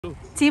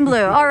Team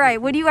Blue. All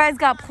right. What do you guys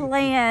got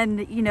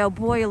planned,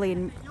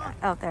 boiling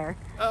out there?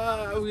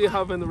 We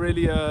haven't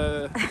really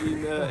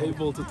been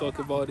able to talk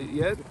about it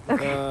yet.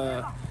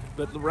 Okay.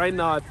 But right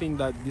now, I think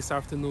that this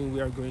afternoon we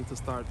are going to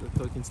start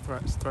talking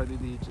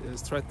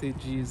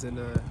strategies and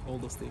all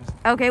those things.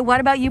 Okay. What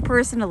about you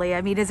personally?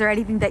 I mean, is there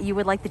anything that you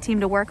would like the team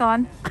to work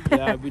on?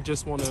 Yeah, we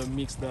just want to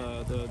mix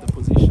the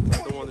positions.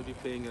 I don't want to be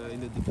playing in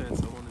the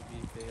defense. I want to be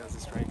playing as a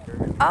striker.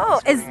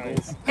 Oh, is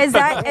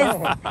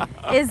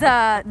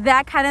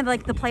that kind of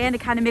like the plan to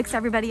kind of mix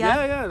everybody up?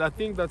 Yeah. I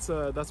think that's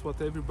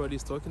what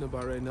everybody's talking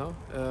about right now.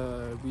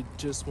 We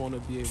just want to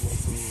be able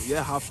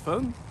to have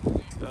fun.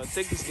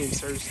 Take this game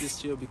seriously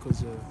still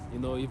because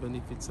even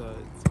if it's a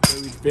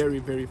very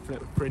very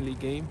friendly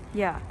game,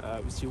 we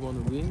still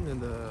want to win,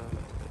 and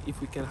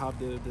if we can have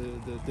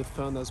the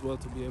fun as well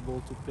to be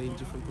able to play in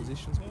different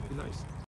positions would be nice.